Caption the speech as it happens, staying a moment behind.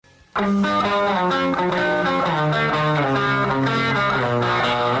This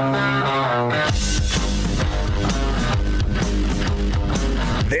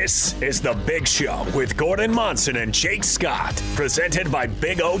is The Big Show with Gordon Monson and Jake Scott, presented by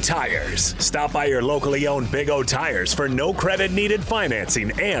Big O Tires. Stop by your locally owned Big O Tires for no credit needed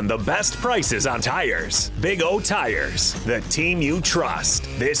financing and the best prices on tires. Big O Tires, the team you trust.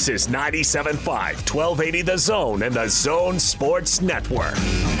 This is 97.5, 1280 The Zone and The Zone Sports Network.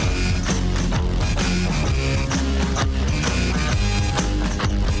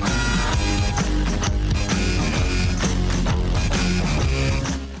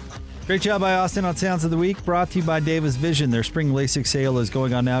 Great job by Austin on Sounds of the Week, brought to you by Davis Vision. Their spring LASIK sale is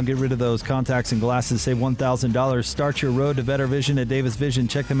going on now. Get rid of those contacts and glasses. Save $1,000. Start your road to better vision at Davis Vision.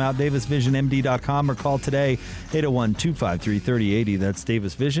 Check them out, davisvisionmd.com, or call today, 801-253-3080. That's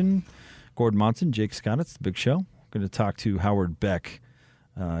Davis Vision. Gordon Monson, Jake Scott. It's The Big Show. We're going to talk to Howard Beck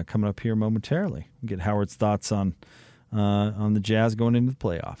coming up here momentarily. Get Howard's thoughts on the Jazz going into the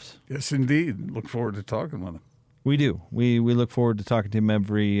playoffs. Yes, indeed. Look forward to talking with him. We do. We look forward to talking to him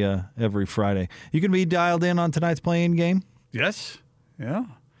every Friday. You can be dialed in on tonight's play-in game? Yes. Yeah.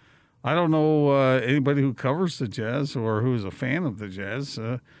 I don't know anybody who covers the Jazz or who's a fan of the Jazz,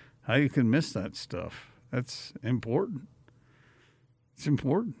 how you can miss that stuff. That's important. It's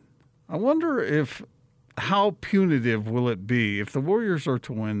important. I wonder how punitive will it be if the Warriors are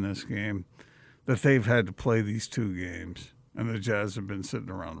to win this game that they've had to play these two games. And the Jazz have been sitting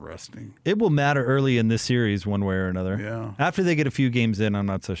around resting. It will matter early in this series one way or another. Yeah. After they get a few games in, I'm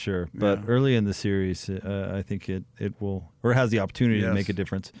not so sure. But early in the series, I think it will, or has the opportunity to make a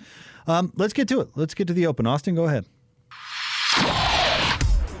difference. Let's get to it. Let's get to the Open. Austin, go ahead.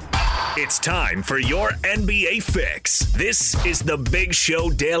 It's time for your NBA fix. This is the Big Show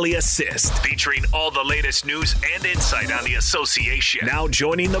Daily Assist, featuring all the latest news and insight on the association. Now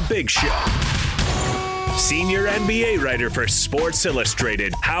joining the Big Show, senior NBA writer for Sports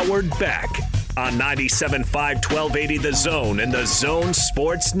Illustrated, Howard Beck, on 97.5, 1280 The Zone and The Zone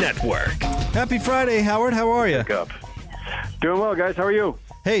Sports Network. Happy Friday, Howard. How are you? Doing well, guys. How are you?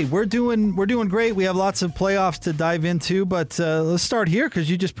 Hey, we're doing great. We have lots of playoffs to dive into, but let's start here because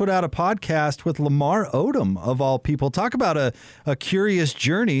you just put out a podcast with Lamar Odom, of all people. Talk about a curious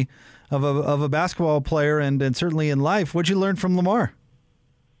journey of a basketball player and certainly in life. What'd you learn from Lamar?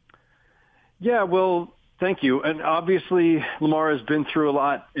 Yeah, well, thank you. And obviously, Lamar has been through a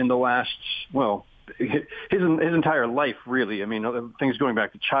lot in the last, his entire life, really. I mean, things going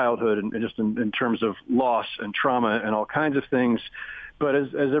back to childhood and just in terms of loss and trauma and all kinds of things. But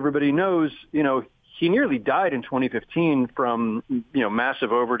as everybody knows, he nearly died in 2015 from,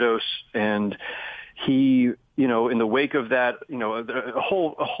 massive overdose. And he, in the wake of that, a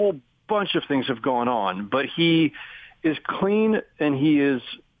whole bunch of things have gone on. But he is clean and he is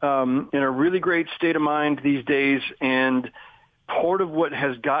in a really great state of mind these days, and part of what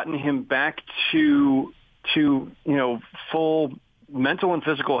has gotten him back to full mental and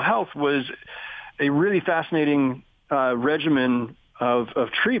physical health was a really fascinating regimen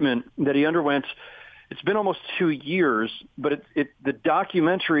of treatment that he underwent. It's been almost 2 years, but the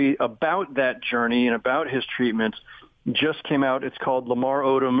documentary about that journey and about his treatment just came out. It's called Lamar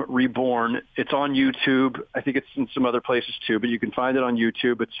Odom Reborn. It's on YouTube. I think it's in some other places too, but you can find it on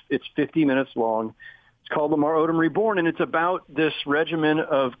YouTube. It's 50 minutes long. It's called Lamar Odom Reborn, and it's about this regimen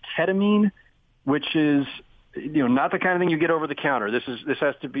of ketamine, which is not the kind of thing you get over the counter. This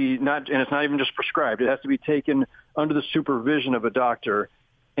has to be and it's not even just prescribed. It has to be taken under the supervision of a doctor,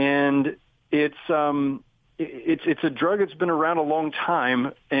 and it's a drug that's been around a long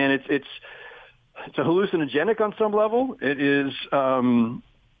time, and it's a hallucinogenic on some level. It is.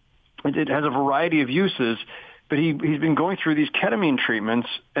 It has a variety of uses, but he's been going through these ketamine treatments,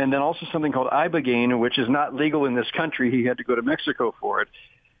 and then also something called ibogaine, which is not legal in this country. He had to go to Mexico for it.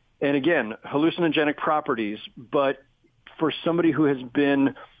 And again, hallucinogenic properties. But for somebody who has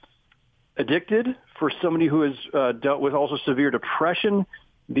been addicted, for somebody who has dealt with also severe depression,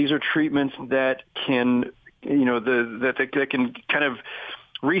 these are treatments that can, that can kind of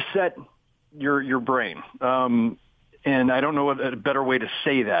reset your brain. And I don't know a better way to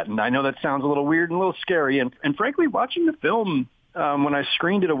say that. And I know that sounds a little weird and a little scary. And frankly, watching the film when I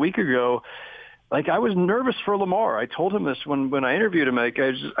screened it a week ago, I was nervous for Lamar. I told him this when I interviewed him. I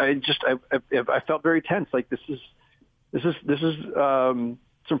felt very tense. This is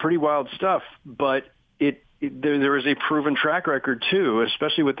some pretty wild stuff. But there is a proven track record too,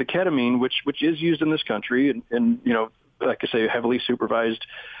 especially with the ketamine, which is used in this country and like I say, heavily supervised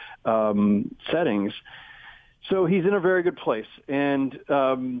settings. So he's in a very good place, and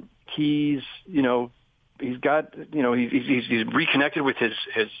he's got, he's reconnected with his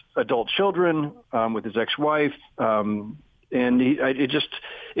adult children, with his ex-wife. And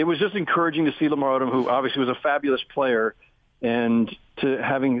it was just encouraging to see Lamar Odom, who obviously was a fabulous player, and to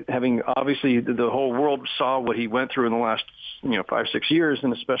having obviously the whole world saw what he went through in the last 5-6 years,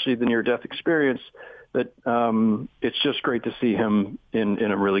 and especially the near-death experience. That it's just great to see him in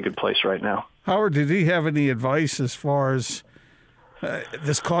a really good place right now. Howard, did he have any advice as far as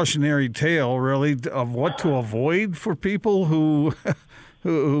this cautionary tale, really, of what to avoid for people who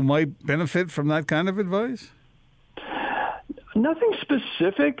might benefit from that kind of advice? Nothing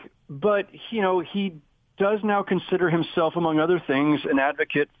specific, but he does now consider himself, among other things, an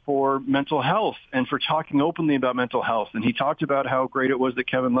advocate for mental health and for talking openly about mental health. And he talked about how great it was that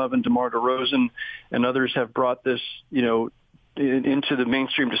Kevin Love and DeMar DeRozan and others have brought this, into the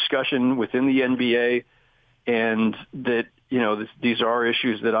mainstream discussion within the NBA, and that, these are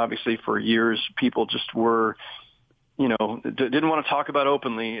issues that obviously for years people just were, didn't want to talk about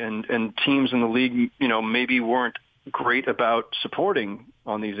openly, and teams in the league, maybe weren't great about supporting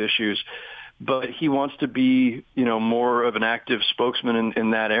on these issues. But he wants to be, more of an active spokesman in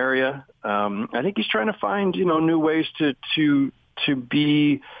that area. I think he's trying to find, new ways to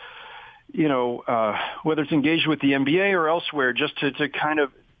be, whether it's engaged with the NBA or elsewhere, just to kind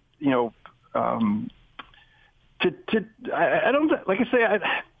of, I don't, like I say,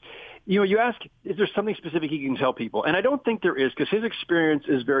 you ask, is there something specific he can tell people? And I don't think there is, because his experience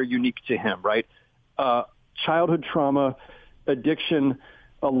is very unique to him, right? Childhood trauma, addiction,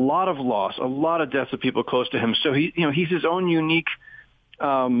 a lot of loss, a lot of deaths of people close to him. So he's his own unique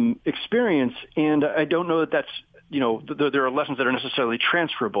experience, and I don't know that that's, there are lessons that are necessarily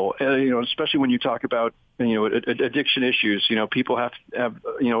transferable. Especially when you talk about addiction issues. People have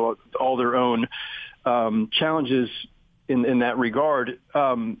all their own challenges in that regard.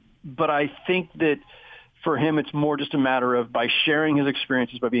 But I think that for him, it's more just a matter of, by sharing his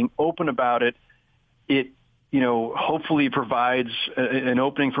experiences, by being open about it, hopefully provides an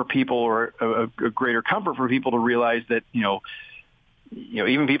opening for people, or a greater comfort for people to realize that,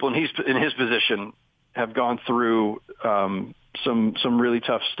 even people in his position have gone through some really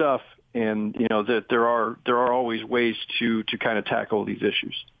tough stuff, and that there are always ways to kind of tackle these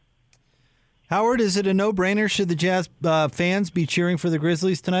issues. Howard, is it a no-brainer? Should the Jazz fans be cheering for the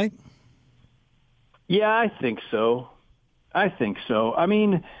Grizzlies tonight? Yeah, I think so. I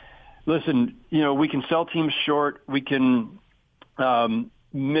mean, listen, we can sell teams short. We can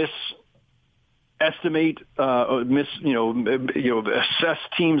estimate, assess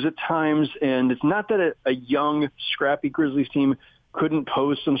teams at times. And it's not that a young, scrappy Grizzlies team couldn't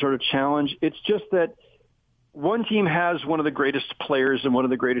pose some sort of challenge. It's just that one team has one of the greatest players and one of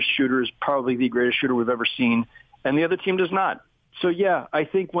the greatest shooters, probably the greatest shooter we've ever seen, and the other team does not. So, yeah, I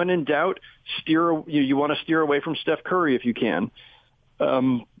think when in doubt, you want to steer away from Steph Curry if you can.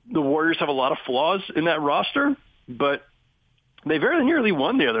 The Warriors have a lot of flaws in that roster, but they very nearly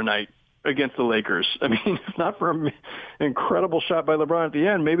won the other night against the Lakers. I mean, if not for an incredible shot by LeBron at the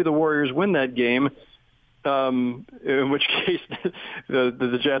end, maybe the Warriors win that game, in which case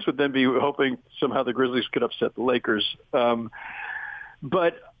the Jazz would then be hoping somehow the Grizzlies could upset the Lakers.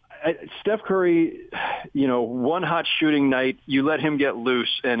 But Steph Curry, one hot shooting night, you let him get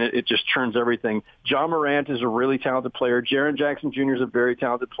loose, and it just turns everything. Ja Morant is a really talented player. Jaren Jackson Jr. is a very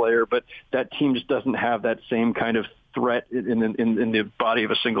talented player, but that team just doesn't have that same kind of threat in the body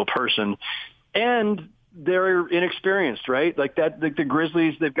of a single person. And they're inexperienced, right? Like that, the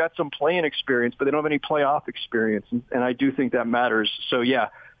Grizzlies, they've got some playing experience, but they don't have any playoff experience, and I do think that matters. So, yeah,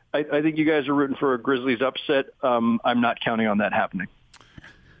 I think you guys are rooting for a Grizzlies upset. I'm not counting on that happening.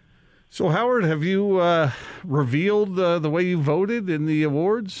 So, Howard, have you revealed the way you voted in the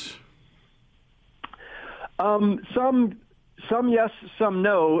awards? Some yes, some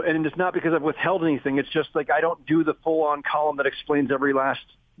no, and it's not because I've withheld anything. It's just like I don't do the full-on column that explains every last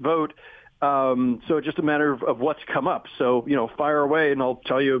vote. So it's just a matter of what's come up. So, fire away, and I'll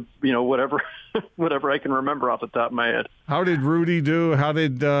tell you, whatever I can remember off the top of my head. How did Rudy do? How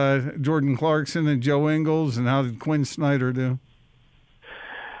did Jordan Clarkson and Joe Ingles, and how did Quinn Snyder do?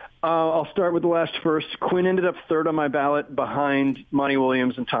 I'll start with the last first. Quinn ended up third on my ballot behind Monty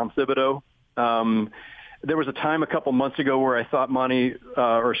Williams and Tom Thibodeau. There was a time a couple months ago where I thought where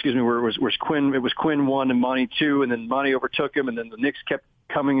it was Quinn 1 and Monty 2, and then Monty overtook him, and then the Knicks kept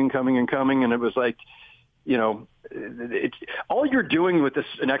coming, and it was like, it's all you're doing with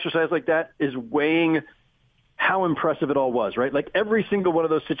an exercise like that is weighing how impressive it all was, right? Like every single one of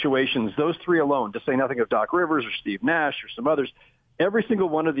those situations, those three alone, to say nothing of Doc Rivers or Steve Nash or some others, every single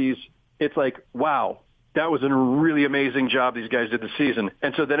one of these, it's like, wow, that was a really amazing job these guys did this season.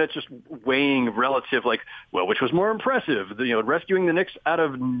 And so then it's just weighing relative, like, well, which was more impressive, rescuing the Knicks out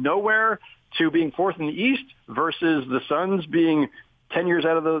of nowhere to being fourth in the East versus the Suns being 10 years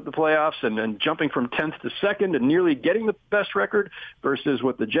out of the playoffs and jumping from 10th to 2nd and nearly getting the best record versus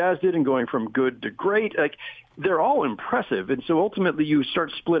what the Jazz did and going from good to great. Like, they're all impressive. And so ultimately you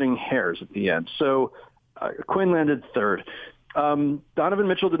start splitting hairs at the end. So Quinn landed third. Donovan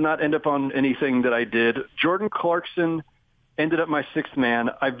Mitchell did not end up on anything that I did. Jordan Clarkson ended up my sixth man.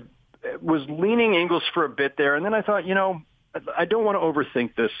 I was leaning Ingles for a bit there, and then I thought, I don't want to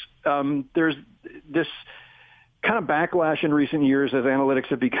overthink this. There's this kind of backlash in recent years as analytics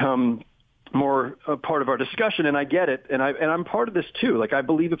have become more a part of our discussion, and I get it, and I'm part of this too. Like, I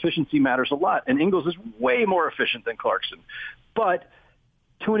believe efficiency matters a lot, and Ingles is way more efficient than Clarkson. But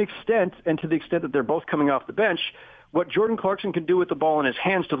to an extent, and to the extent that they're both coming off the bench, what Jordan Clarkson can do with the ball in his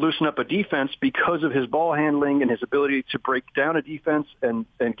hands to loosen up a defense because of his ball handling and his ability to break down a defense and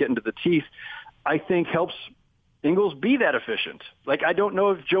get into the teeth, I think helps Ingles be that efficient. Like, I don't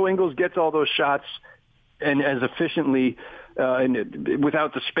know if Joe Ingles gets all those shots and as efficiently and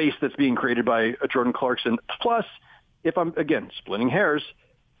without the space that's being created by Jordan Clarkson. Plus, if I'm, again, splitting hairs,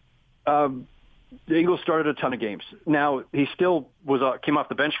 the Eagles started a ton of games. Now, he still came off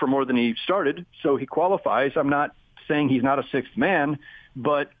the bench for more than he started, so he qualifies. I'm not saying he's not a sixth man,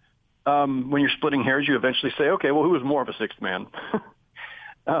 but when you're splitting hairs, you eventually say, okay, well, who was more of a sixth man?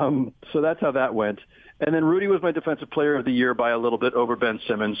 So that's how that went. And then Rudy was my defensive player of the year by a little bit over Ben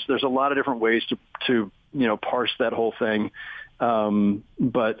Simmons. There's a lot of different ways to parse that whole thing.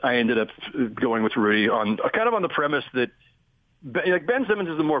 But I ended up going with Rudy on the premise that Ben Simmons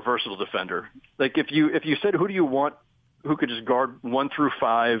is the more versatile defender. Like, if you said, who do you want who could just guard 1 through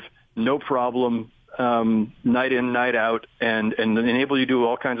 5, no problem, night in, night out, and enable you to do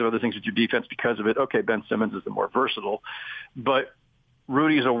all kinds of other things with your defense because of it. Okay, Ben Simmons is the more versatile, but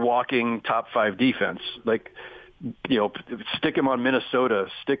Rudy's a walking top 5 defense. Like, stick him on Minnesota,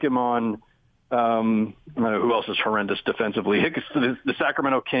 stick him on, I don't know who else is horrendous defensively. The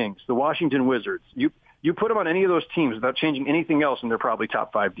Sacramento Kings, the Washington Wizards. You put them on any of those teams without changing anything else, and they're probably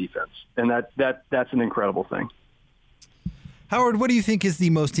top 5 defense. And that's an incredible thing. Howard, what do you think is the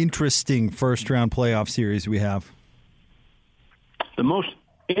most interesting first-round playoff series we have? The most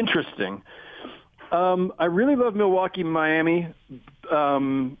interesting? I really love Milwaukee-Miami.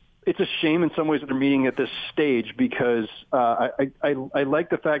 It's a shame in some ways that they're meeting at this stage because I like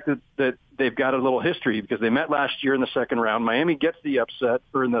the fact that they've got a little history because they met last year in the second round. Miami gets the upset,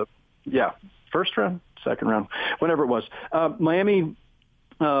 or in the first round, second round, whatever it was. Miami,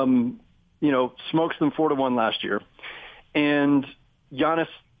 smokes them 4-1 last year. And Giannis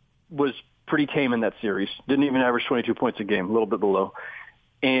was pretty tame in that series. Didn't even average 22 points a game, a little bit below.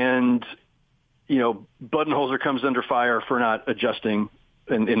 And, Budenholzer comes under fire for not adjusting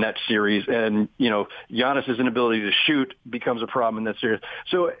in that series. And, Giannis's inability to shoot becomes a problem in that series.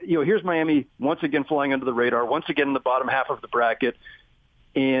 So, here's Miami once again flying under the radar, once again in the bottom half of the bracket,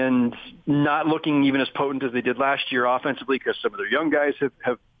 and not looking even as potent as they did last year offensively because some of their young guys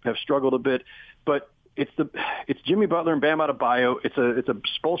have struggled a bit. But it's Jimmy Butler and Bam Adebayo. It's a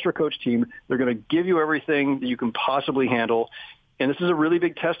Spoelstra coach team. They're going to give you everything that you can possibly handle, and this is a really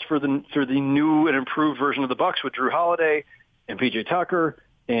big test for the new and improved version of the Bucks with Drew Holiday and PJ Tucker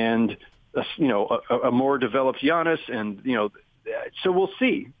and a more developed Giannis, and so we'll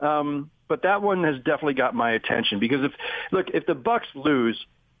see. But that one has definitely got my attention because if the Bucks lose,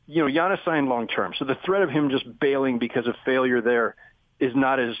 Giannis signed long term, so the threat of him just bailing because of failure there is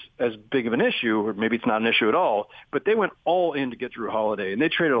not as big of an issue, or maybe it's not an issue at all, but they went all in to get Drew Holiday, and they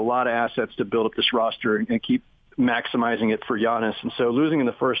traded a lot of assets to build up this roster and keep maximizing it for Giannis. And so losing in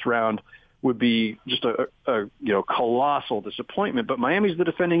the first round would be just a colossal disappointment. But Miami's the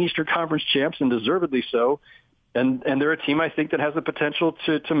defending Eastern Conference champs, and deservedly so, and they're a team I think that has the potential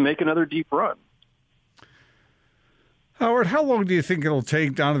to make another deep run. Howard, how long do you think it'll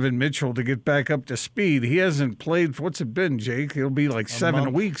take Donovan Mitchell to get back up to speed? He hasn't played, what's it been, Jake? It'll be like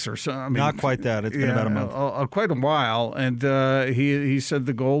 7 weeks or so. I mean, not quite that. It's been about a month. Quite a while. And he said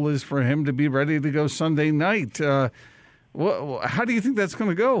the goal is for him to be ready to go Sunday night. How do you think that's going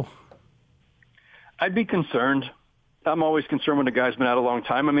to go? I'd be concerned. I'm always concerned when a guy's been out a long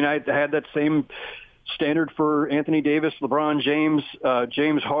time. I mean, I had that same standard for Anthony Davis, LeBron James,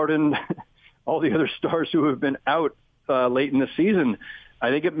 James Harden, all the other stars who have been out late in the season. I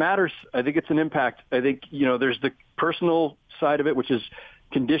think it matters. I think it's an impact. I think, there's the personal side of it, which is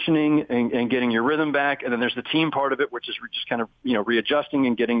conditioning and getting your rhythm back. And then there's the team part of it, which is just kind of, readjusting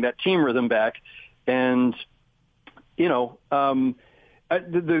and getting that team rhythm back. And,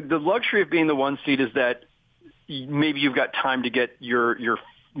 The luxury of being the 1 seed is that maybe you've got time to get your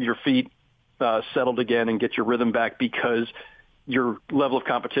feet settled again and get your rhythm back because your level of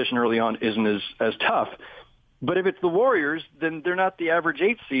competition early on isn't as tough. But if it's the Warriors, then they're not the average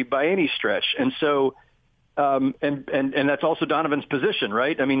 8 seed by any stretch. And so, and that's also Donovan's position,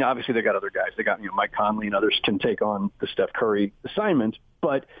 right? I mean, obviously they got other guys. They got, Mike Conley and others can take on the Steph Curry assignment.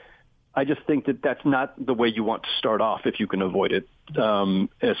 But I just think that that's not the way you want to start off if you can avoid it,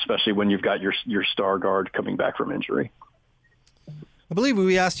 especially when you've got your star guard coming back from injury. I believe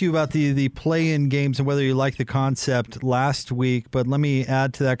we asked you about the play-in games and whether you like the concept last week, but let me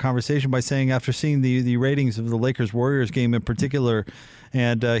add to that conversation by saying after seeing the ratings of the Lakers-Warriors game in particular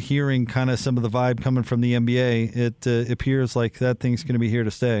and hearing kind of some of the vibe coming from the NBA, it appears like that thing's going to be here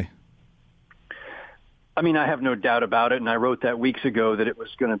to stay. I mean, I have no doubt about it, and I wrote that weeks ago that it was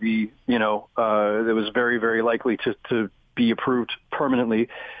going to be, it was very, very likely to be approved permanently.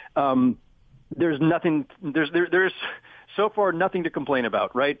 There's so far nothing to complain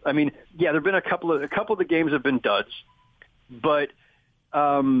about, right? I mean, yeah, there've been a couple of the games have been duds, but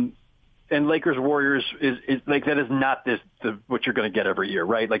and Lakers Warriors is like that is not what you're going to get every year,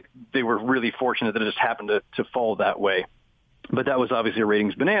 right? Like they were really fortunate that it just happened to fall that way, but that was obviously a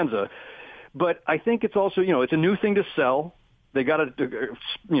ratings bonanza. But I think it's also it's a new thing to sell. They got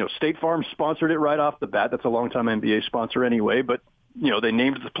State Farm sponsored it right off the bat. That's a longtime NBA sponsor anyway, but they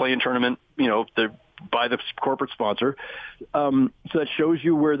named the play-in tournament by the corporate sponsor. So that shows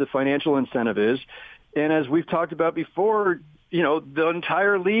you where the financial incentive is. And as we've talked about before, the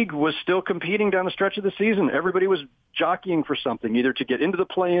entire league was still competing down the stretch of the season. Everybody was jockeying for something, either to get into the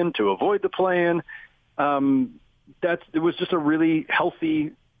play-in, to avoid the play-in. It was just a really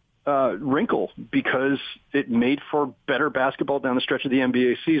healthy wrinkle because it made for better basketball down the stretch of the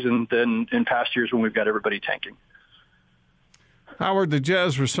NBA season than in past years when we've got everybody tanking. Howard, the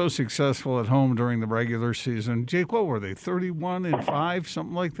Jazz were so successful at home during the regular season. Jake, what were they, 31-5,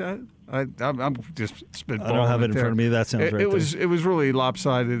 something like that? I'm just spitballing. I don't have it in front of me. That sounds right. It was really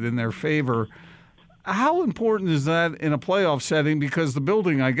lopsided in their favor. How important is that in a playoff setting? Because the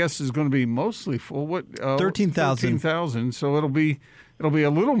building, I guess, is going to be mostly full. 13,000. 13,000. So it'll be a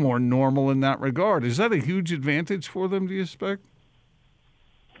little more normal in that regard. Is that a huge advantage for them, do you expect?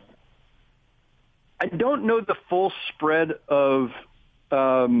 I don't know the full spread of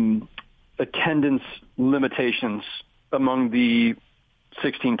attendance limitations among the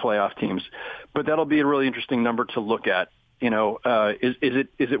 16 playoff teams, but that'll be a really interesting number to look at. Is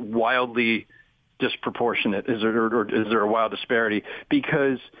it wildly disproportionate? Is there a wild disparity?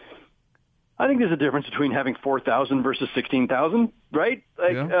 Because I think there's a difference between having 4,000 versus 16,000, right?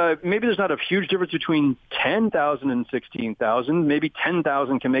 Maybe there's not a huge difference between 10,000 and 16,000. Maybe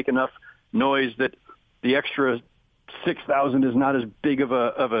 10,000 can make enough noise that the extra 6,000 is not as big of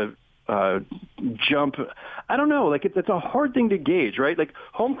a jump. I don't know. Like it's a hard thing to gauge, right? Like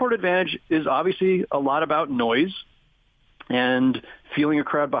home court advantage is obviously a lot about noise and feeling a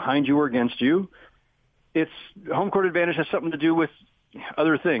crowd behind you or against you. Home court advantage has something to do with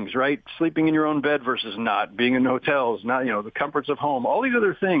other things, right? Sleeping in your own bed versus not, being in hotels, not the comforts of home, all these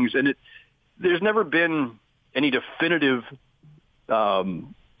other things. And there's never been any definitive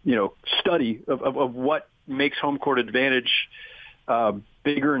study of what makes home court advantage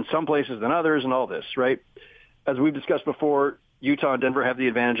bigger in some places than others and all this, right? As we've discussed before, Utah and Denver have the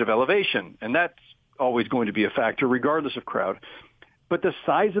advantage of elevation, and that's always going to be a factor regardless of crowd. But the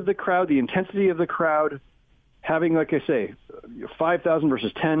size of the crowd, the intensity of the crowd, having, like I say, 5,000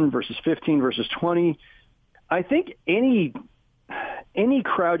 versus 10 versus 15 versus 20, I think any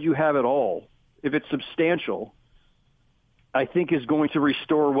crowd you have at all, if it's substantial, I think is going to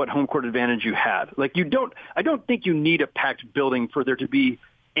restore what home court advantage you had. Like I don't think you need a packed building for there to be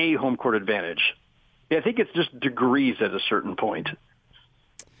a home court advantage. I think it's just degrees at a certain point.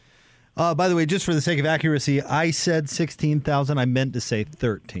 By the way, just for the sake of accuracy, I said 16,000. I meant to say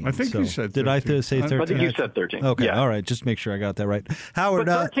 13. I think you said 13. Did I say 13? I think you said 13. Okay, yeah. All right. Just make sure I got that right. Howard,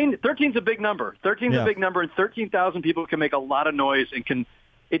 but 13's a big number. 13's a big number, and 13,000 people can make a lot of noise and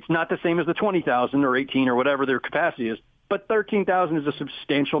it's not the same as the 20,000 or 18 or whatever their capacity is. But 13,000 is a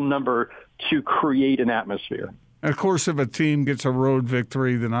substantial number to create an atmosphere. And of course, if a team gets a road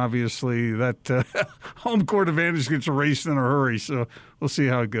victory, then obviously that home court advantage gets erased in a hurry. So we'll see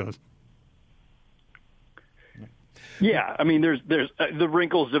how it goes. Yeah, I mean, there's the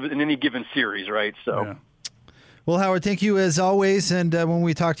wrinkles of it in any given series, right? So. Yeah. Well, Howard, thank you as always. And when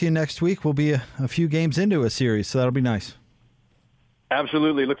we talk to you next week, we'll be a few games into a series, so that'll be nice.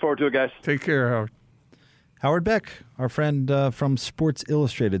 Absolutely. Look forward to it, guys. Take care, Howard. Howard Beck, our friend from Sports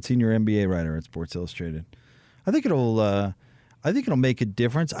Illustrated, senior NBA writer at Sports Illustrated. I think it'll I think it'll make a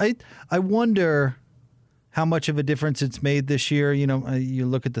difference. I wonder how much of a difference it's made this year. You know, you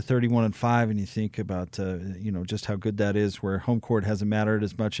look at the 31-5 and you think about, just how good that is, where home court hasn't mattered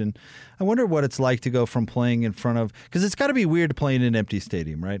as much. And I wonder what it's like to go from playing in front of, because it's got to be weird to play in an empty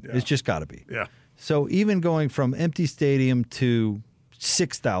stadium, right? Yeah. It's just got to be. Yeah. So even going from empty stadium to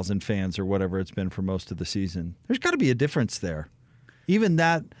 6,000 fans or whatever it's been for most of the season, there's got to be a difference there. Even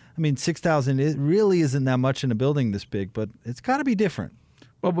that, 6,000, it really isn't that much in a building this big, but it's got to be different.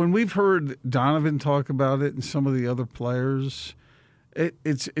 Well, when we've heard Donovan talk about it and some of the other players,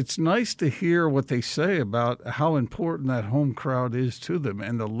 it's nice to hear what they say about how important that home crowd is to them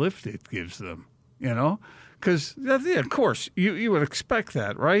and the lift it gives them, Because, of course, you would expect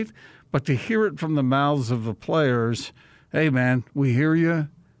that, right? But to hear it from the mouths of the players, hey, man, we hear you,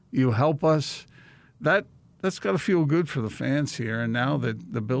 you help us, that's got to feel good for the fans here. And now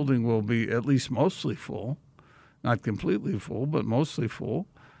that the building will be at least mostly full, not completely full, but mostly full,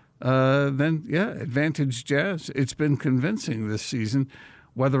 then, advantage Jazz. It's been convincing this season,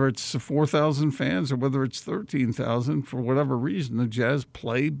 whether it's 4,000 fans or whether it's 13,000, for whatever reason, the Jazz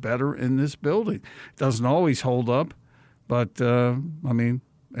play better in this building. It doesn't always hold up, but, the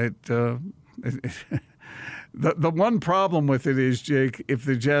one problem with it is, Jake, if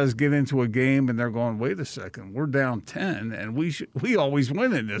the Jazz get into a game and they're going, wait a second, we're down 10, and we always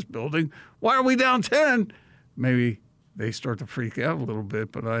win in this building. Why are we down 10? Maybe they start to freak out a little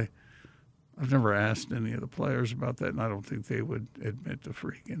bit, but I've never asked any of the players about that, and I don't think they would admit to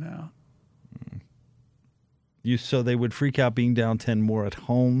freaking out. So they would freak out being down 10 more at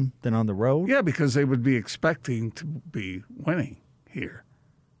home than on the road? Yeah, because they would be expecting to be winning here.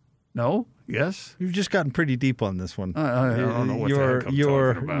 No? Yes? You've just gotten pretty deep on this one. I don't know what the heck I'm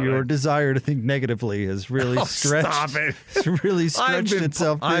talking about. Your desire to think negatively has really stretched. Stop it. It's really stretched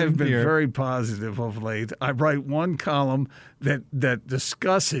itself thin. I have been here. very positive of late. I write one column that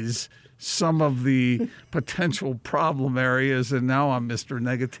discusses some of the potential problem areas, and now I'm Mr.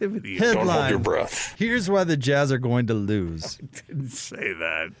 Negativity. Headline. Don't hold your breath. Here's why the Jazz are going to lose. I didn't say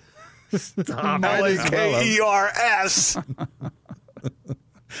that. Stop L-A-K-E-R-S.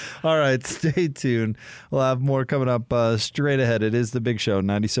 All right, stay tuned. We'll have more coming up straight ahead. It is The Big Show,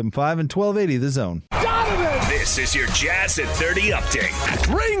 97.5 and 1280 The Zone. Donovan! This is your Jazz at 30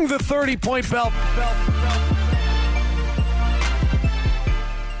 update. Ring the 30-point bell.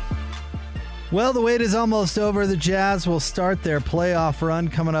 Well, the wait is almost over. The Jazz will start their playoff run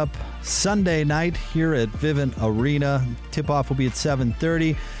coming up Sunday night here at Vivint Arena. Tip-off will be at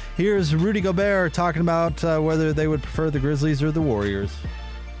 7:30. Here's Rudy Gobert talking about whether they would prefer the Grizzlies or the Warriors.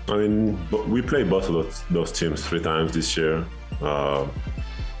 We played both of those teams 3 times this year.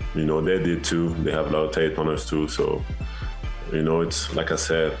 They did too. They have a lot of tape on us too. So, it's like I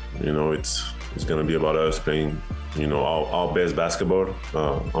said, it's going to be about us playing, our best basketball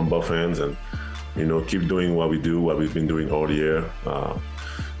on both ends, and keep doing what we've been doing all year.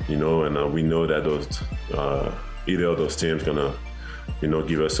 And we know that either of those teams gonna,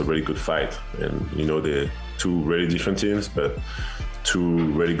 give us a really good fight. And they're 2 really different teams, but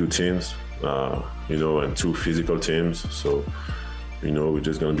 2 really good teams, and 2 physical teams. So, we're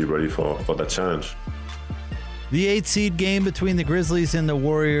just going to be ready for that challenge. The 8-seed game between the Grizzlies and the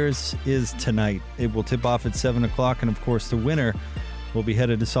Warriors is tonight. It will tip off at 7 o'clock, and of course the winner will be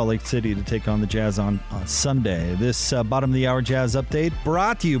headed to Salt Lake City to take on the Jazz on Sunday. This bottom of the hour Jazz update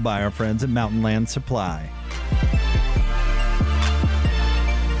brought to you by our friends at Mountain Land Supply.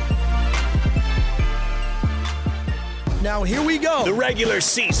 Now here we go. The regular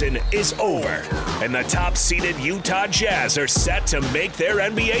season is over, and the top-seeded Utah Jazz are set to make their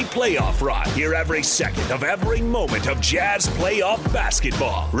NBA playoff run. Hear every second of every moment of Jazz playoff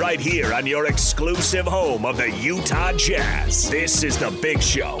basketball right here on your exclusive home of the Utah Jazz. This is The Big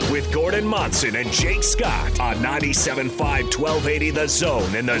Show with Gordon Monson and Jake Scott on 97.5 1280 The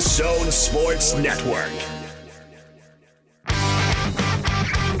Zone and the Zone Sports Network.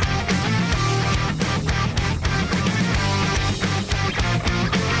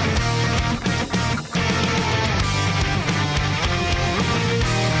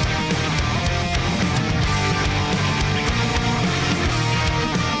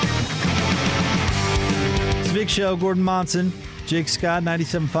 Big Show, Gordon Monson, Jake Scott,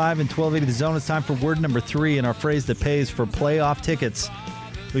 97.5 and 1280 The Zone. It's time for word number 3 in our phrase that pays for playoff tickets.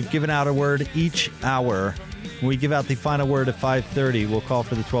 We've given out a word each hour. When we give out the final word at 5:30, we'll call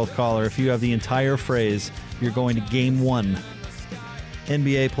for the 12th caller. If you have the entire phrase, you're going to Game 1.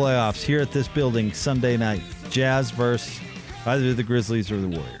 NBA playoffs here at this building Sunday night. Jazz versus either the Grizzlies or the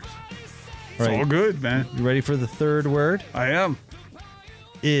Warriors. It's all good, man. You ready for the third word? I am.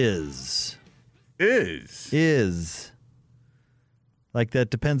 Is. Like that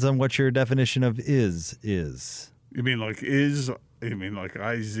depends on what your definition of is. You mean like is? You mean like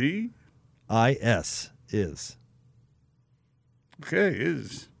IZ? I-S, is. Okay,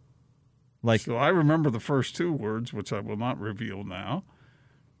 is. Like, So I remember the first two words, which I will not reveal now,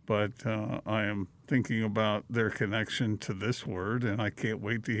 but I am thinking about their connection to this word, and I can't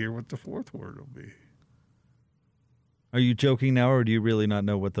wait to hear what the fourth word will be. are you joking now, or do you really not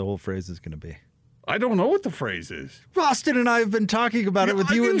know what the whole phrase is going to be? I don't know what the phrase is. Austin and I have been talking about it with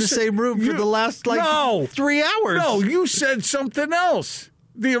you in the same room for the last, 3 hours. No, you said something else.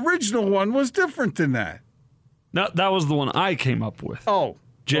 The original one was different than that. No, that was the one I came up with. Oh.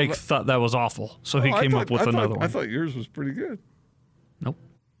 Jake thought that was awful, so he came up with another one. I thought yours was pretty good. Nope.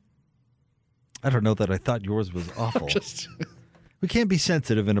 I don't know that I thought yours was awful. We can't be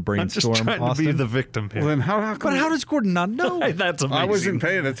sensitive in a brainstorm, I'm just trying Austin. to be the victim here. Well, then how come? But how does Gordon not know? That's amazing. I wasn't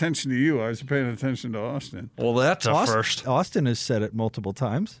paying attention to you. I was paying attention to Austin. Well, that's a first. Austin has said it multiple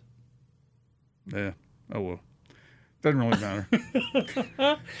times. Yeah. Oh, well. Doesn't really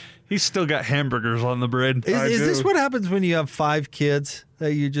matter. He's still got hamburgers on the bread. Is this what happens when you have 5 kids,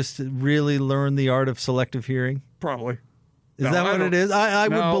 that you just really learn the art of selective hearing? Probably. Is that what it is? I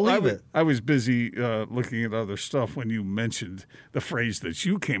would believe it. I was busy looking at other stuff when you mentioned the phrase that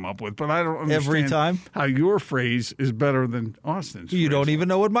you came up with, but I don't understand Every time? how your phrase is better than Austin's. You don't even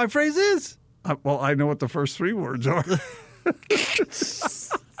know what my phrase is. Well, I know what the first 3 words are.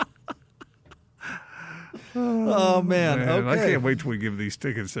 Oh, man. Okay. I can't wait till we give these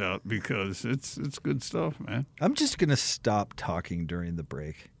tickets out because it's good stuff, man. I'm just going to stop talking during the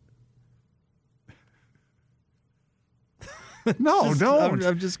break. No, don't.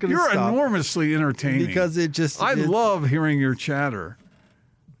 I'm just going to You're stop. enormously entertaining. Because I love hearing your chatter.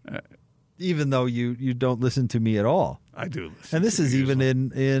 Even though you don't listen to me at all. I do listen. And this is even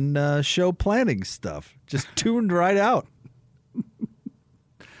in show planning stuff. Just tuned right out.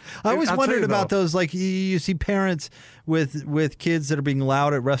 I always wondered about those, like you see parents with kids that are being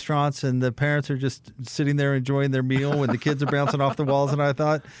loud at restaurants, and the parents are just sitting there enjoying their meal when the kids are bouncing off the walls. And I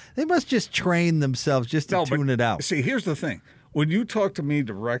thought they must just train themselves just to tune it out. See, here's the thing: when you talk to me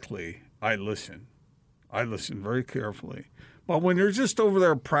directly, I listen. I listen very carefully. But when you're just over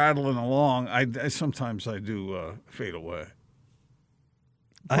there prattling along, I sometimes do fade away.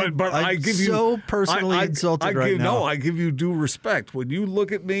 But I give so personally insulted right now. No, I give you due respect. When you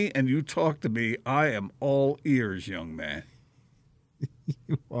look at me and you talk to me, I am all ears, young man.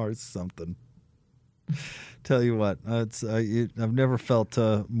 You are something. Tell you what, I've never felt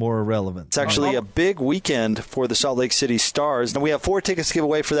more irrelevant. It's actually a big weekend for the Salt Lake City Stars. And we have 4 tickets to give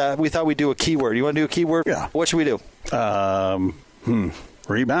away for that. We thought we'd do a keyword. You want to do a keyword? Yeah. What should we do?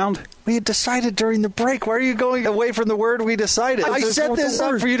 Rebound? We had decided during the break. Why are you going away from the word we decided? I set this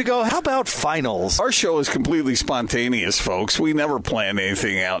up for you to go, how about finals? Our show is completely spontaneous, folks. We never plan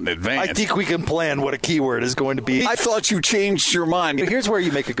anything out in advance. I think we can plan what a keyword is going to be. I thought you changed your mind. Here's where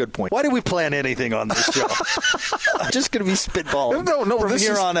you make a good point. Why do we plan anything on this show? I'm just going to be spitballing from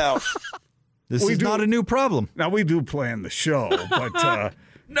here on out. This is not a new problem. Now, we do plan the show, but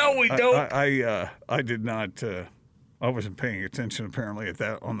no, we don't. I did not. I wasn't paying attention apparently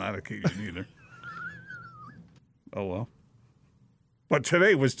on that occasion either. Oh well. But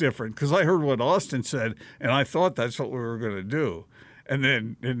today was different because I heard what Austin said, and I thought that's what we were going to do, and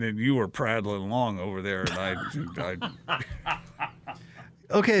then you were prattling along over there, and I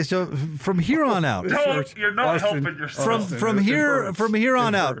Okay, so from here on out, You're not Austin, helping yourself. from here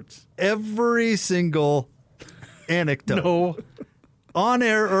on out, every single anecdote, on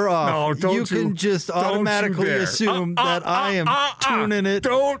air or off, you can just automatically assume that I am tuning it.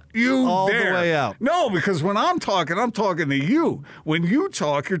 Don't you all dare. the way out. No, because when I'm talking to you. When you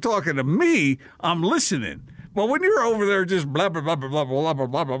talk, you're talking to me. I'm listening. But when you're over there just blah blah blah blah blah blah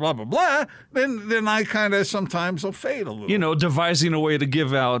blah blah blah blah blah, then I kind of sometimes will fade a little. You know, devising a way to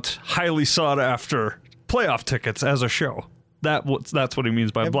give out highly sought after playoff tickets as a show. That's what he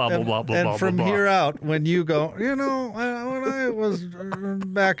means by blah blah blah blah. And from blah, here out, when you go, when I was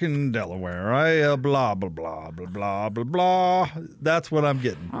back in Delaware, I blah blah blah blah blah blah blah. That's what I'm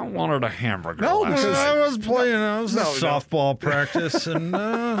getting. I wanted a hamburger. No, last because night. I was playing. It was softball practice, and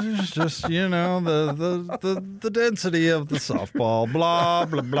it's just the density of the softball. Blah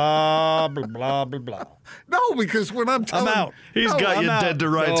blah blah blah blah blah blah. No, because when I'm out. He's got you dead to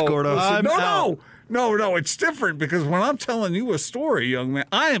rights, Gordo. No, it's different because when I'm telling you a story, young man,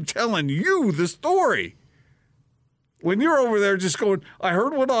 I am telling you the story. When you're over there just going, I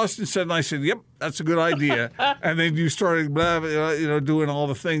heard what Austin said, and I said, yep, that's a good idea. And then you started doing all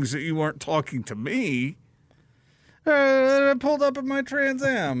the things that you weren't talking to me. I pulled up at my Trans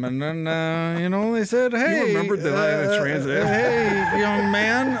Am, and then, they said, hey. You remembered that I had a Trans Am? Hey, young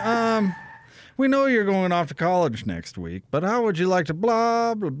man, we know you're going off to college next week, but how would you like to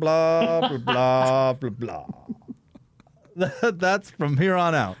blah, blah, blah, blah, blah, blah, blah. That's from here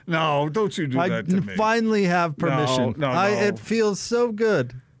on out. No, don't you do that to me. I finally have permission. No. It feels so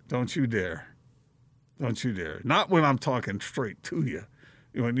good. Don't you dare. Don't you dare. Not when I'm talking straight to you.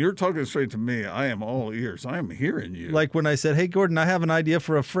 When you're talking straight to me, I am all ears. I am hearing you. Like when I said, hey, Gordon, I have an idea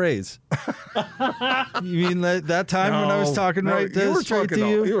for a phrase. You mean that time when I was talking straight to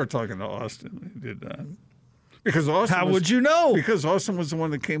you? You were talking to Austin. You did that. Because Austin How would you know? Because Austin was the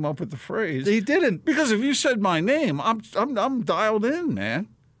one that came up with the phrase. He didn't. Because if you said my name, I'm dialed in, man.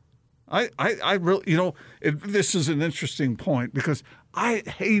 I really, this is an interesting point because I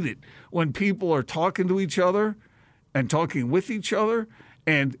hate it when people are talking to each other and talking with each other,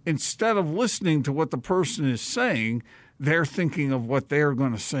 and instead of listening to what the person is saying, they're thinking of what they're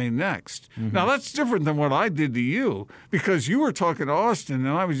going to say next. Mm-hmm. Now, that's different than what I did to you because you were talking to Austin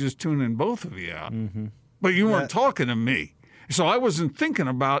and I was just tuning both of you out. Mm-hmm. But you weren't talking to me. So I wasn't thinking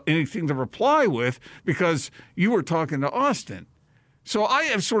about anything to reply with because you were talking to Austin. So I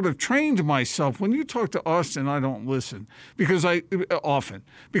have sort of trained myself. When you talk to Austin, I don't listen because I've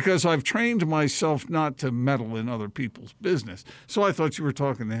trained myself not to meddle in other people's business. So I thought you were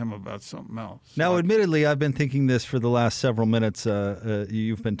talking to him about something else. Now, admittedly, I've been thinking this for the last several minutes.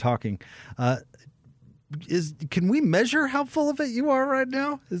 You've been talking. Can we measure how full of it you are right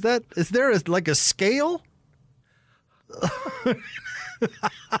now? Is there a scale?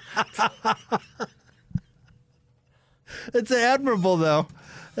 It's admirable, though.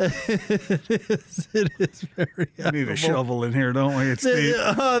 It is very admirable. We need a shovel in here, don't we? It's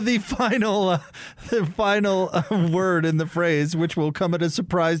the final word in the phrase, which will come at a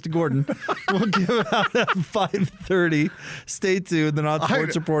surprise to Gordon. We'll give it out at 5:30. Stay tuned. The Not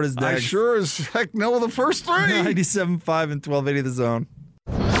Sports Report is next. I sure as heck know the first three. 97.5 and 1280 The Zone.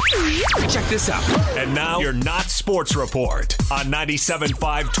 Check this out. And now your Not Sports Report on 97.5,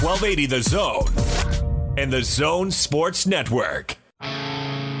 1280 The Zone and the Zone Sports Network.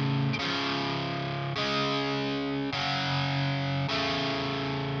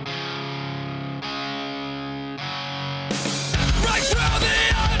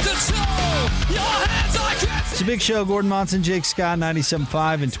 It's a big show. Gordon Monson, Jake Scott,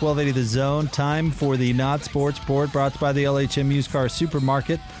 97.5 and 1280 The Zone. Time for the Not Sports Report, brought to you by the LHM Used Car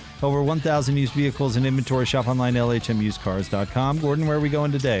Supermarket. Over 1,000 used vehicles in inventory. Shop online, lhmusedcars.com. Gordon, where are we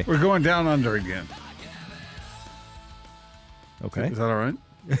going today? We're going down under again. Okay. Is that all right?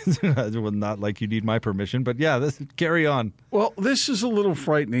 Well, not like you need my permission, but yeah, carry on. Well, this is a little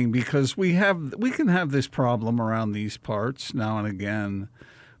frightening because we can have this problem around these parts now and again.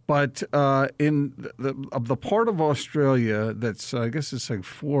 But in the part of Australia that's, I guess it's like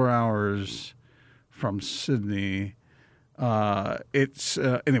 4 hours from Sydney, it's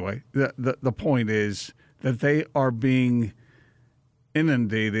anyway, the point is that they are being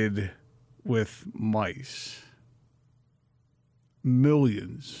inundated with mice.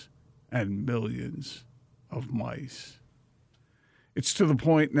 Millions and millions of mice. It's to the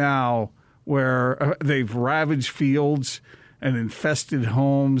point now where they've ravaged fields and infested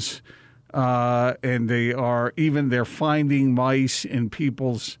homes, and they're finding mice in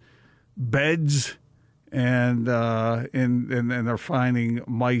people's beds, and they're finding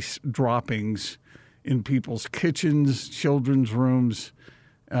mice droppings in people's kitchens, children's rooms,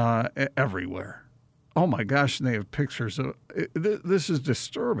 everywhere. Oh my gosh! And they have pictures of this. Is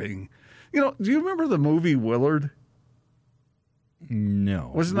disturbing. Do you remember the movie Willard?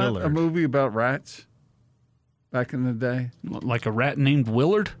 No, wasn't that a movie about rats? Back in the day? Like a rat named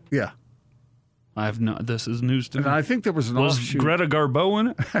Willard? Yeah. I have not. This is news to me. And I think there was an offshoot. Was Greta Garbo in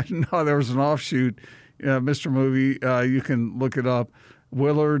it? No, there was an offshoot. Mr. Movie, you can look it up.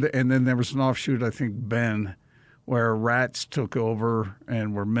 Willard, and then there was an offshoot, I think, Ben, where rats took over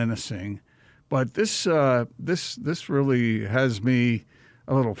and were menacing. But this really has me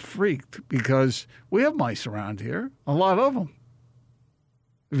a little freaked because we have mice around here, a lot of them.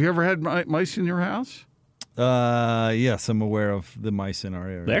 Have you ever had mice in your house? Yes, I'm aware of the mice in our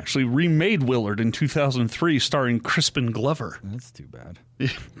area. They actually remade Willard in 2003, starring Crispin Glover. That's too bad.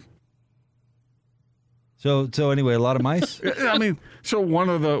 So anyway, a lot of mice. I mean, so one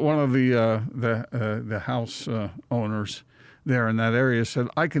of the house owners there in that area said,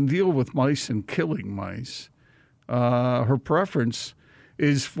 "I can deal with mice and killing mice." Her preference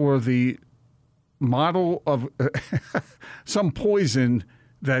is for the model of some poison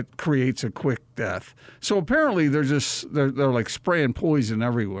that creates a quick death. So apparently they're like spraying poison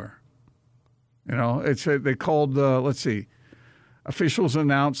everywhere. You know, they called, let's see, officials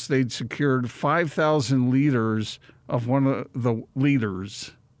announced they'd secured 5,000 liters of one of the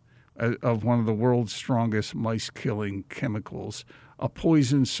world's strongest mice-killing chemicals, a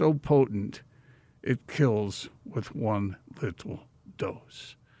poison so potent it kills with one little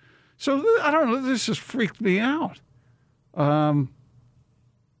dose. So I don't know. This just freaked me out.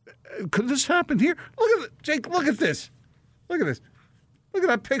 Could this happen here? Look at it, Jake. Look at this. Look at this. Look at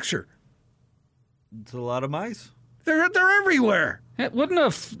that picture. It's a lot of mice. They're everywhere.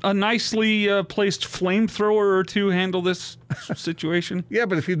 Wouldn't a nicely placed flamethrower or two handle this situation? Yeah,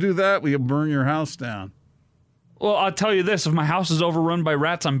 but if you do that, will you burn your house down? Well, I'll tell you this: if my house is overrun by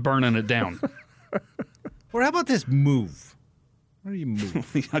rats, I'm burning it down. Or how about this move? What do you move?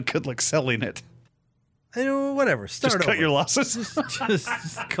 Yeah, good luck selling it. Whatever. Start Just cut over. your losses.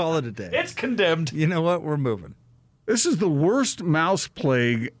 just call it a day. It's condemned. You know what? We're moving. This is the worst mouse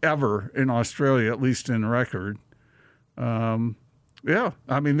plague ever in Australia, at least in record. Yeah,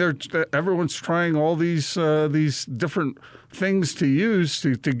 I mean, everyone's trying all these different things to use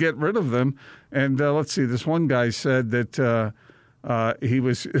to get rid of them. And let's see, this one guy said that he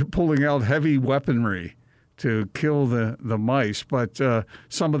was pulling out heavy weaponry to kill the mice, but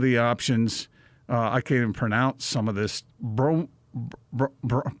some of the options, I can't even pronounce some of this,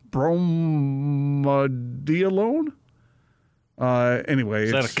 bromadiolone? Anyway.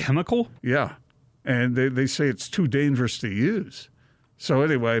 Is that a chemical? Yeah. And they say it's too dangerous to use. So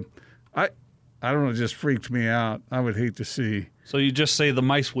anyway, I don't know, it just freaked me out. I would hate to see. So you just say the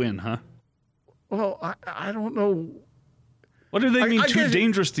mice win, huh? Well, I don't know. What do they mean I too guess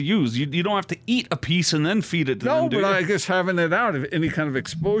dangerous to use? You don't have to eat a piece and then feed it to them, do but you? I guess having it out, if any kind of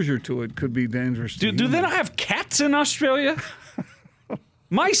exposure to it could be dangerous to Do they not have cats in Australia?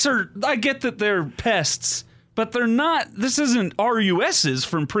 Mice I get that they're pests, but they're not. This isn't RUSs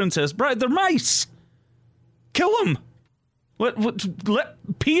from Princess Bride. They're mice. Kill them. Let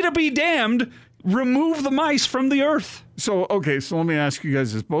PETA be damned. Remove the mice from the earth. So let me ask you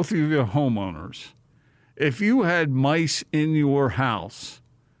guys this. Both of you are homeowners. If you had mice in your house,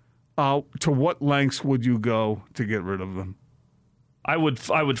 to what lengths would you go to get rid of them? I would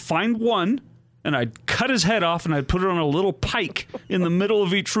find one, and I'd cut his head off, and I'd put it on a little pike in the middle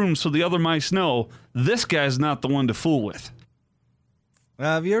of each room so the other mice know this guy's not the one to fool with.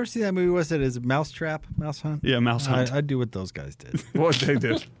 Have you ever seen that movie? What's it? Is it Mousetrap? Mouse Hunt? Yeah, Mouse Hunt. I'd do what those guys did. What they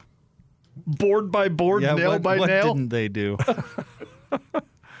did? Board by board, nail by what nail. What didn't they do?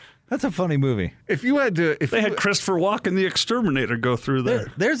 That's a funny movie. If you had to, They had Christopher Walken, the Exterminator, go through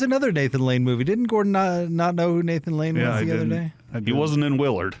there. There's another Nathan Lane movie. Didn't Gordon not know who Nathan Lane was the other day? He wasn't in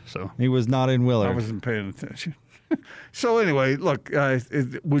Willard, so He was not in Willard. I wasn't paying attention. So anyway, look,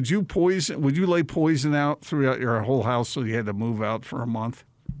 would you lay poison out throughout your whole house so you had to move out for a month?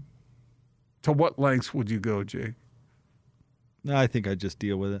 To what lengths would you go, Jake? No, I think I'd just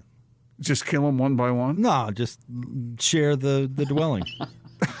deal with it. Just kill them one by one? No, just share the dwelling.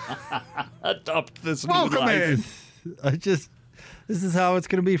 adopt this new Welcome life. in. This is how it's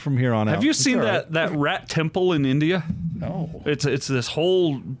going to be from here on out. Have you It's seen all right. that rat temple in India? No. It's this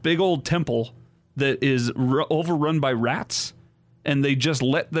whole big old temple that is overrun by rats, and they just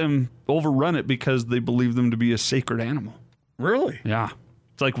let them overrun it because they believe them to be a sacred animal. Really? Yeah.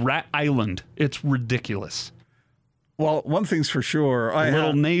 It's like Rat Island. It's ridiculous. Well, one thing's for sure. A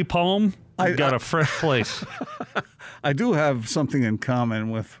little napalm, you've got a fresh place. I do have something in common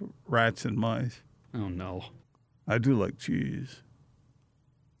with rats and mice. Oh, no. I do like cheese.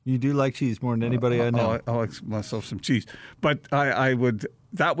 You do like cheese more than anybody I know. I like myself some cheese. But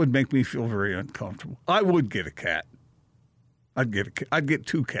that would make me feel very uncomfortable. I would get a cat. I'd get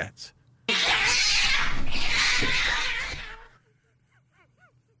 2 cats.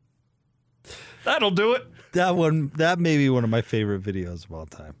 That'll do it. That may be one of my favorite videos of all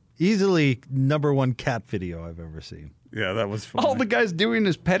time. Easily #1 cat video I've ever seen. Yeah, that was fun. All the guy's doing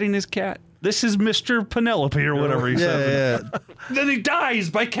is petting his cat. This is Mr. Penelope or whatever he said. Yeah. Then he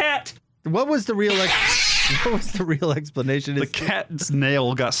dies by cat. What was the real explanation? The cat's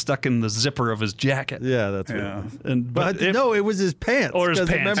nail got stuck in the zipper of his jacket. Yeah, that's what it was. And But no, it was his pants. Or his 'cause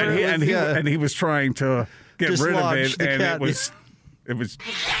pants. remember and he was trying to get rid of Dislodge it, the and cat. it was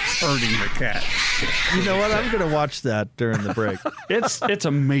hurting the cat. You know what? I'm going to watch that during the break. it's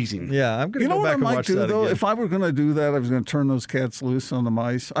amazing. Yeah, I'm going You to know go what back I and might watch do, that though? again. If I were going to do that, I was going to turn those cats loose on the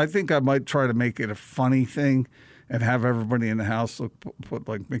mice. I think I might try to make it a funny thing and have everybody in the house put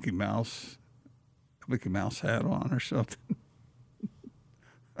like Mickey Mouse hat on or something.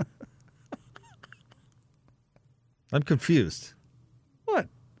 I'm confused. What?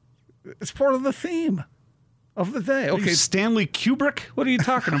 It's part of the theme. of the day. Are you Okay, Stanley Kubrick? What are you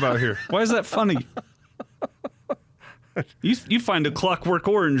talking about here? Why is that funny? You find A Clockwork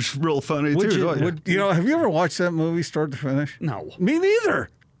Orange real funny, Would too, you- don't you? would- you know, have you ever watched that movie start to finish? No. Me neither.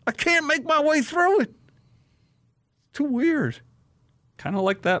 I can't make my way through it. Too weird. Kind of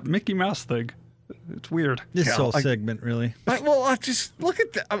like that Mickey Mouse thing. It's weird. This Yeah, whole I- segment, really. I just look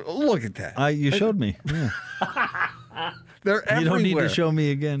at that. Look at that. You showed me. Yeah. They're everywhere. You don't need to show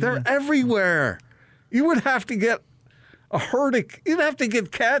me again. They're Yeah. everywhere. You would have to get a herd of, you'd have to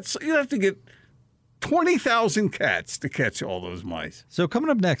get cats. You'd have to get 20,000 cats to catch all those mice. So coming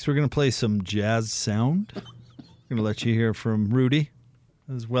up next, we're going to play some jazz sound. We're going to let you hear from Rudy,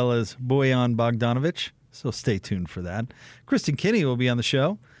 as well as Bojan Bogdanovic. So stay tuned for that. Kristen Kinney will be on the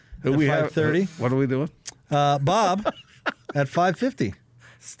show Who at we 5:30. have? What are we doing? Bob at 5:50.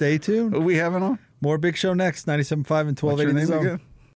 Stay tuned. Who we having on? More Big Show next. 97.5 and What's your 1280 The name Zone. again?